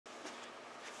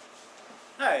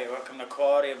Hi, welcome to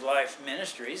Quality of Life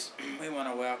Ministries. We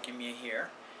want to welcome you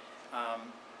here.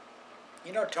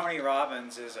 Tony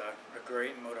Robbins is a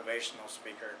great motivational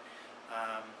speaker,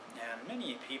 and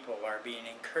many people are being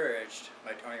encouraged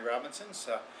by Tony Robbins.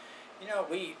 So,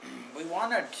 we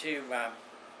wanted to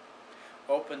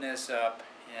open this up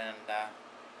and,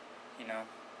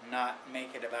 not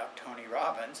make it about Tony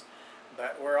Robbins,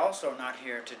 but we're also not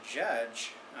here to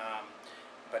judge,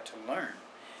 but to learn.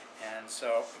 And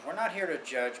so we're not here to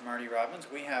judge Marty Robbins.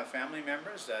 We have family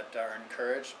members that are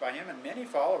encouraged by him, and many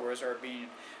followers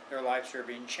their lives are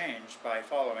being changed by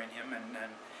following him and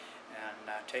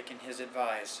taking his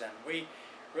advice. And we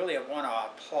really want to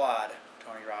applaud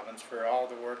Tony Robbins for all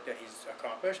the work that he's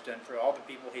accomplished and for all the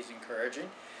people he's encouraging.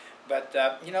 But,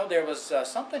 there was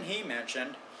something he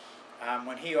mentioned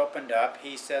when he opened up.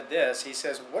 He said this. He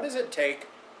says, "What does it take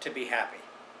to be happy?"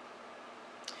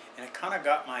 And it kind of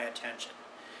got my attention.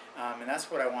 And that's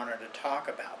what I wanted to talk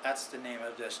about. That's the name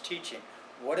of this teaching.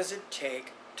 What does it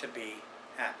take to be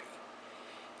happy?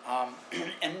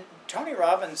 And Tony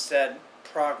Robbins said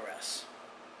progress.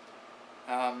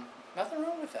 Nothing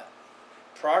wrong with that.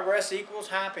 Progress equals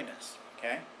happiness.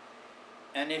 Okay?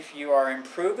 And if you are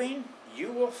improving,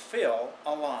 you will feel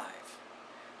alive.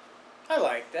 I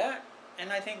like that.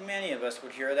 And I think many of us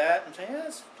would hear that and say, yeah,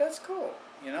 that's cool.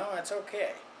 That's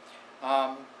okay.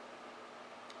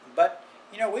 But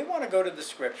we want to go to the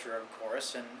scripture, of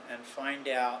course, and find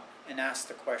out and ask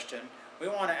the question. We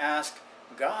want to ask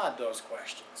God those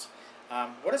questions.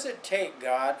 What does it take,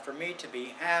 God, for me to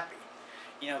be happy?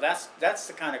 That's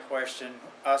the kind of question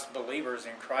us believers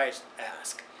in Christ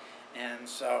ask. And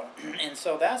so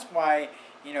that's why,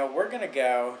 we're going to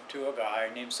go to a guy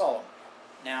named Solomon.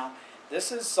 Now,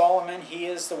 this is Solomon. He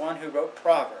is the one who wrote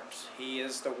Proverbs. He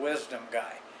is the wisdom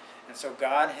guy. And so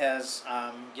God has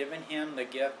given him the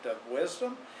gift of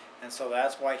wisdom, and so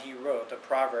that's why he wrote the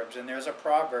Proverbs. And there's a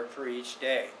proverb for each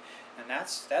day, and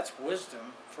that's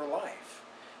wisdom for life.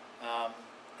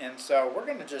 And so we're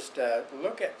going to just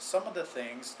look at some of the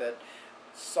things that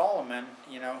Solomon,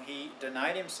 he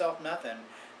denied himself nothing.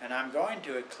 And I'm going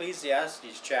to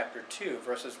Ecclesiastes chapter 2,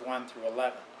 verses 1 through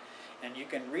 11. And you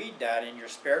can read that in your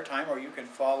spare time, or you can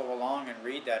follow along and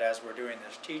read that as we're doing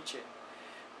this teaching.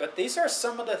 But these are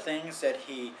some of the things that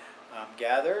he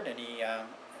gathered and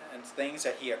and things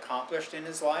that he accomplished in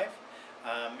his life.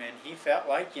 And he felt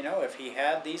like, if he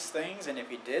had these things and if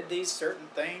he did these certain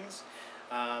things,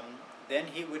 then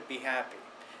he would be happy.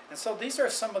 And so these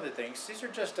are some of the things. These are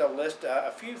just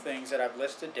a few things that I've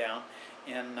listed down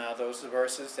in those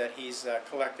verses that he's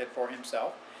collected for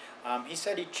himself. He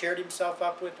said he cheered himself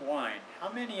up with wine.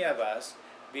 How many of us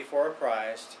before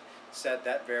Christ said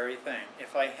that very thing?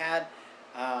 If I had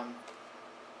a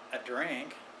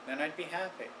drink, then I'd be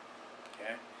happy.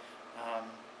 Okay,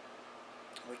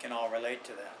 we can all relate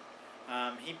to that.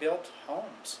 He built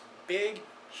homes, big,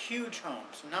 huge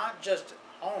homes, not just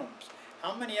homes.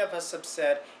 How many of us have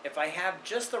said, if I have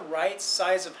just the right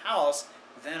size of house,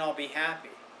 then I'll be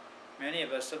happy? Many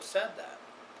of us have said that.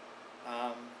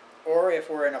 Or if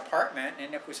we're in an apartment,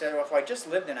 and if we said, well, if I just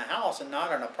lived in a house and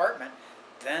not an apartment,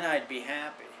 then I'd be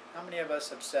happy. How many of us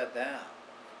have said that?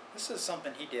 This is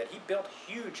something he did. He built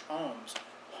huge homes,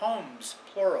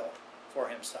 plural, for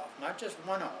himself, not just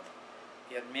one home.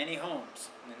 He had many homes,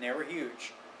 and they were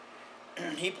huge.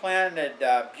 He planted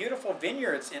beautiful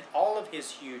vineyards in all of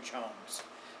his huge homes.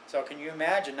 So can you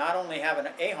imagine not only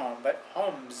having a home, but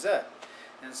homes?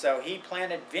 And so he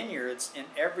planted vineyards in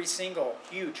every single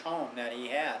huge home that he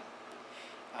had.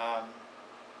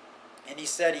 And he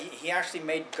said he actually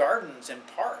made gardens and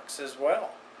parks as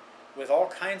well, with all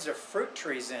kinds of fruit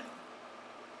trees in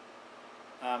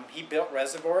them. He built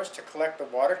reservoirs to collect the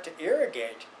water to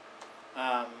irrigate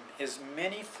his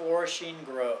many flourishing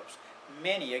groves.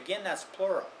 Many, again that's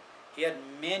plural. He had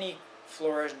many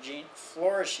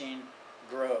flourishing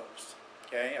groves,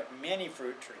 okay, of many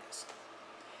fruit trees.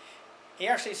 He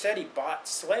actually said he bought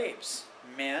slaves,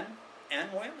 men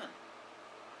and women,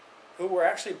 who were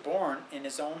actually born in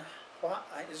his own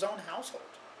household.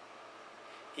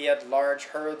 He had large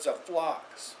herds of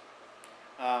flocks.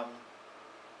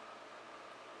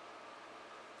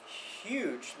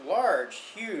 Huge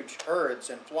herds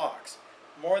and flocks.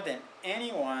 More than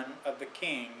any one of the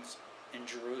kings in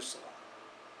Jerusalem.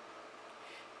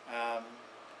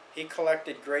 He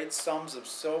collected great sums of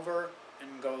silver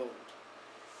and gold.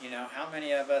 How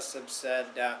many of us have said,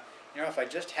 if I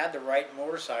just had the right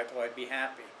motorcycle, I'd be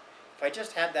happy. If I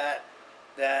just had that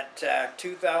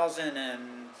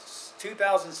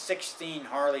 2016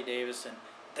 Harley Davidson,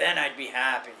 then I'd be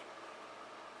happy.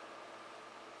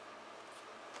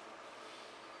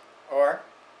 Or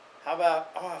How about,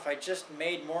 oh, if I just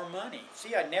made more money?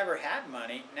 See, I never had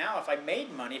money. Now, if I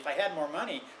made money, if I had more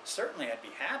money, certainly I'd be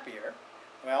happier.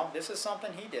 Well, this is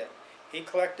something he did. He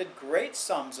collected great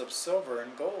sums of silver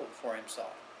and gold for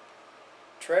himself.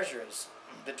 Treasures,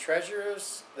 the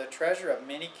treasure of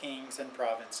many kings and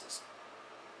provinces.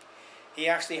 He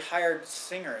actually hired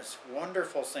singers,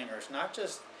 wonderful singers, not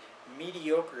just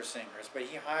mediocre singers, but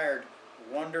he hired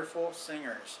wonderful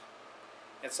singers.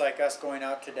 It's like us going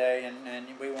out today and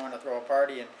we want to throw a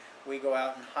party and we go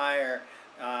out and hire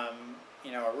a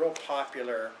real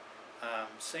popular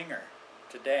singer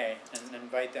today and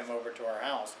invite them over to our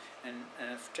house and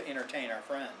to entertain our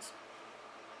friends.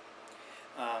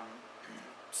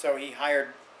 So he hired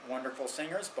wonderful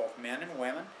singers, both men and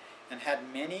women, and had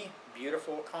many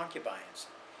beautiful concubines.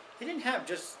 He didn't have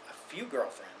just a few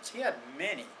girlfriends. He had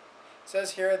many. It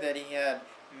says here that he had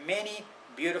many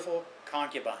beautiful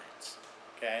concubines.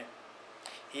 Okay?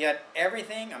 He had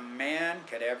everything a man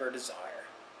could ever desire.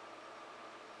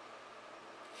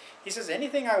 He says,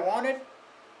 anything I wanted,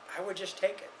 I would just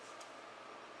take it.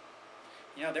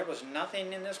 You know, there was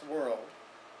nothing in this world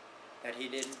that he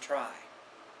didn't try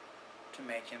to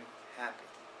make him happy.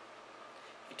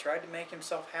 He tried to make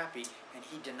himself happy, and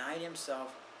he denied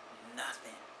himself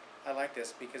nothing. I like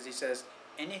this because he says,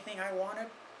 anything I wanted,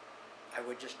 I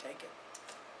would just take it.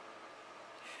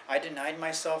 I denied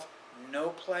myself no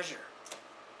pleasure.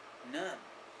 None.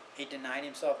 He denied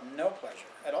himself no pleasure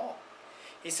at all.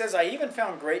 He says, I even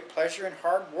found great pleasure in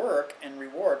hard work and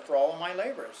reward for all of my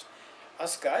labors.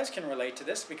 Us guys can relate to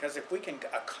this because if we can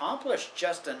accomplish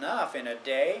just enough in a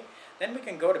day, then we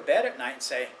can go to bed at night and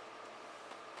say,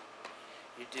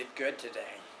 you did good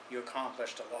today. You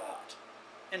accomplished a lot.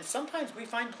 And sometimes we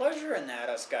find pleasure in that,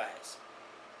 us guys.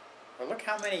 Or look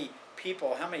how many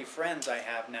people, how many friends I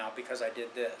have now because I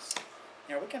did this.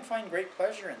 You know, we can find great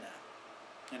pleasure in that,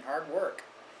 in hard work,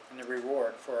 and the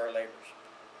reward for our labors.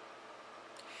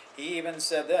 He even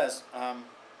said this,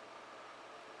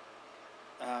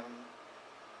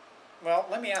 well,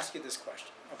 let me ask you this question,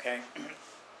 okay?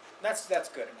 That's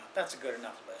good enough. That's a good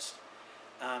enough list.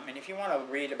 And if you want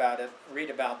to read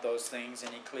about those things in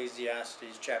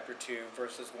Ecclesiastes chapter 2,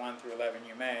 verses 1 through 11,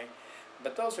 you may.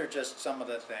 But those are just some of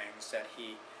the things that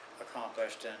he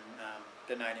accomplished and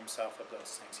denied himself of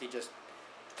those things. He just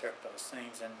took those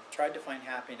things and tried to find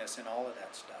happiness in all of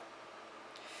that stuff.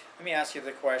 Let me ask you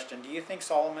the question, do you think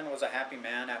Solomon was a happy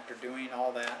man after doing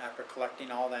all that, after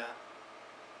collecting all that?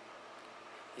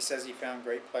 He says he found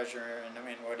great pleasure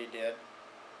in what he did.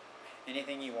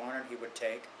 Anything he wanted, he would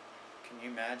take. Can you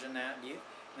imagine that?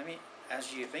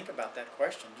 As you think about that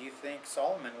question, do you think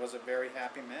Solomon was a very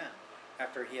happy man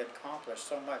after he had accomplished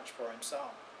so much for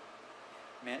himself?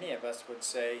 Many of us would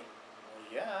say, well,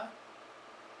 yeah,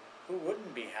 who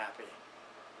wouldn't be happy?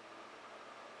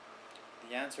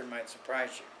 The answer might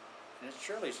surprise you, and it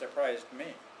surely surprised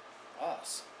me,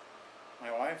 us,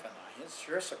 my wife and I. It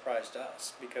sure surprised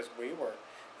us because we were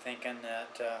thinking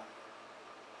that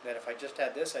that if I just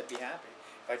had this, I'd be happy.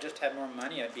 If I just had more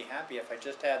money, I'd be happy. If I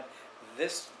just had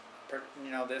this,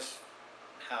 this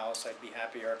house, I'd be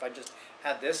happy. Or if I just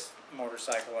had this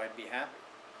motorcycle, I'd be happy.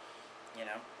 You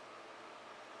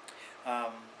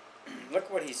know.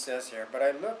 Look what he says here. But I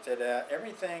looked at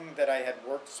everything that I had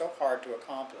worked so hard to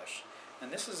accomplish.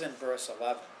 And this is in verse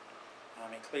 11.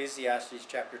 Ecclesiastes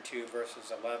chapter 2,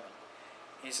 verses 11.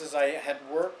 He says, I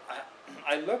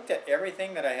looked at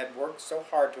everything that I had worked so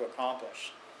hard to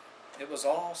accomplish. It was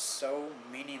all so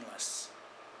meaningless.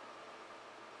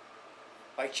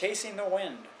 Like chasing the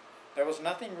wind, there was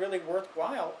nothing really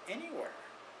worthwhile anywhere.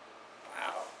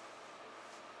 Wow.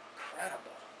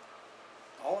 Incredible.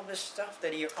 All of this stuff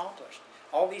that he accomplished,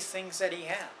 all these things that he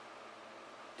had,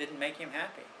 didn't make him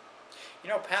happy. You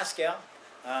know, Pascal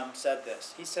said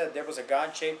this. He said there was a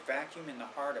God-shaped vacuum in the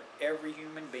heart of every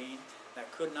human being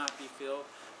that could not be filled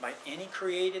by any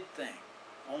created thing,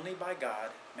 only by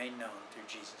God made known through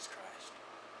Jesus Christ.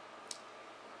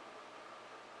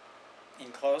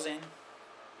 In closing,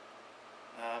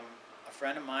 a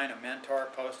friend of mine, a mentor,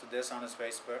 posted this on his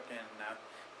Facebook, and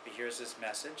if he hears this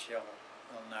message, he'll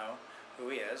know who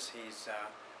he is. He's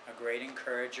a great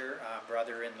encourager,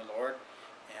 brother in the Lord,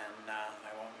 and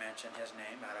I won't mention his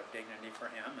name out of dignity for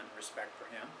him and respect for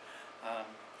him.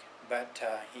 But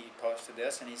he posted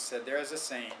this, and he said, there is a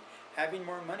saying, having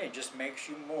more money just makes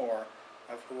you more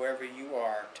of whoever you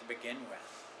are to begin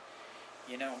with.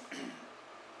 You know,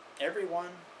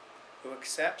 everyone who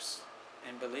accepts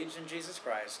and believes in Jesus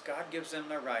Christ, God gives them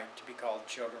the right to be called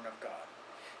children of God.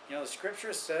 You know, the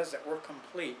Scripture says that we're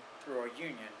complete through our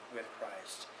union with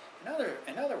Christ.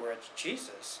 In other words,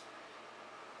 Jesus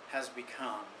has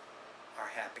become our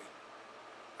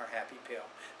our happy pill.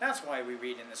 That's why we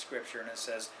read in the scripture and it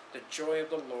says, the joy of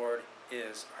the Lord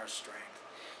is our strength.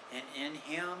 And in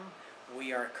him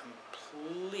we are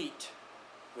complete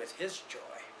with his joy.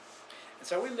 And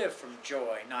so we live from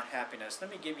joy, not happiness. Let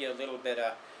me give you a little bit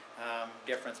of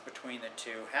difference between the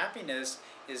two. Happiness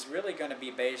is really going to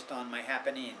be based on my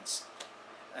happenings.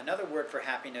 Another word for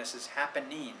happiness is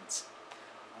happenings.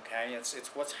 Okay,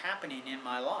 it's what's happening in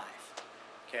my life.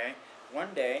 Okay,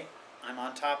 one day I'm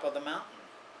on top of the mountain.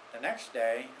 The next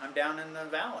day I'm down in the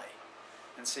valley.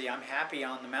 And see, I'm happy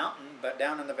on the mountain, but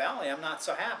down in the valley I'm not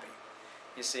so happy.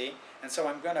 You see? And so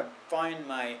I'm going to find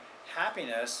my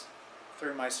happiness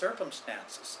through my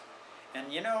circumstances.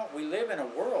 And you know, we live in a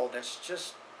world that's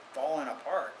just falling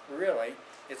apart, really.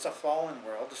 It's a fallen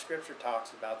world. The scripture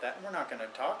talks about that, and we're not going to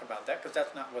talk about that because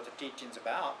that's not what the teaching's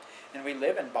about. And we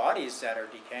live in bodies that are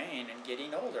decaying and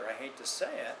getting older. I hate to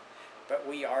say it, but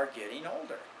we are getting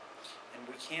older. And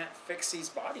we can't fix these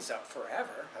bodies up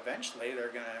forever. Eventually they're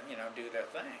going to, do their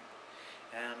thing.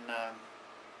 And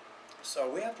so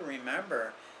we have to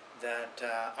remember that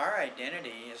our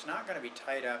identity is not going to be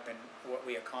tied up in what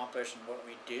we accomplish and what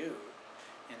we do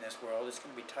in this world. It's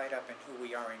going to be tied up in who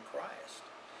we are in Christ.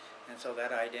 And so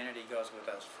that identity goes with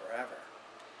us forever.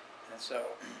 And so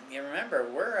you remember,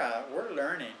 we're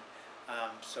learning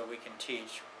so we can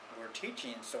teach. We're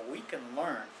teaching so we can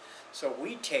learn. So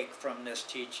we take from this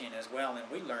teaching as well, and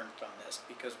we learn from this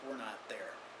because we're not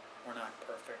there. We're not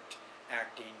perfect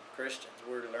acting Christians.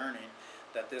 We're learning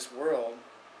that this world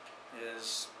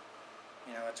is,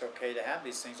 it's okay to have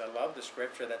these things. I love the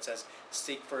scripture that says,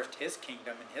 seek first his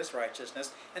kingdom and his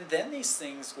righteousness, and then these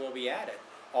things will be added.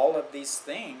 All of these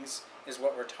things is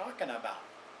what we're talking about.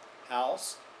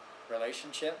 House,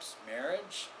 relationships,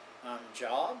 marriage,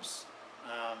 jobs,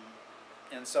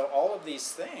 and so all of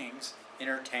these things,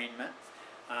 entertainment,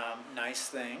 nice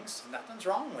things, nothing's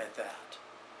wrong with that.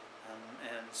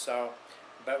 And so,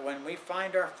 but when we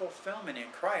find our fulfillment in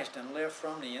Christ and live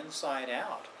from the inside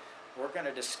out, we're going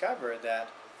to discover that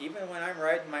even when I'm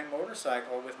riding my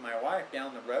motorcycle with my wife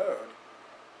down the road,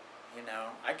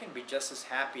 I can be just as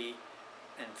happy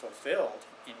and fulfilled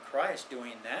in Christ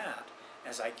doing that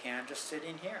as I can just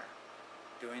sitting here,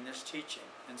 doing this teaching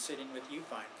and sitting with you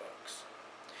fine folks.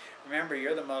 Remember,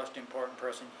 you're the most important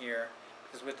person here,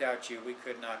 because without you we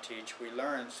could not teach. We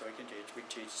learn so we can teach. We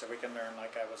teach so we can learn,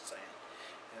 like I was saying.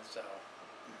 And so,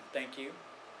 thank you,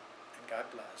 and God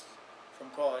bless. From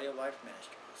Quality of Life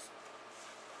Ministries.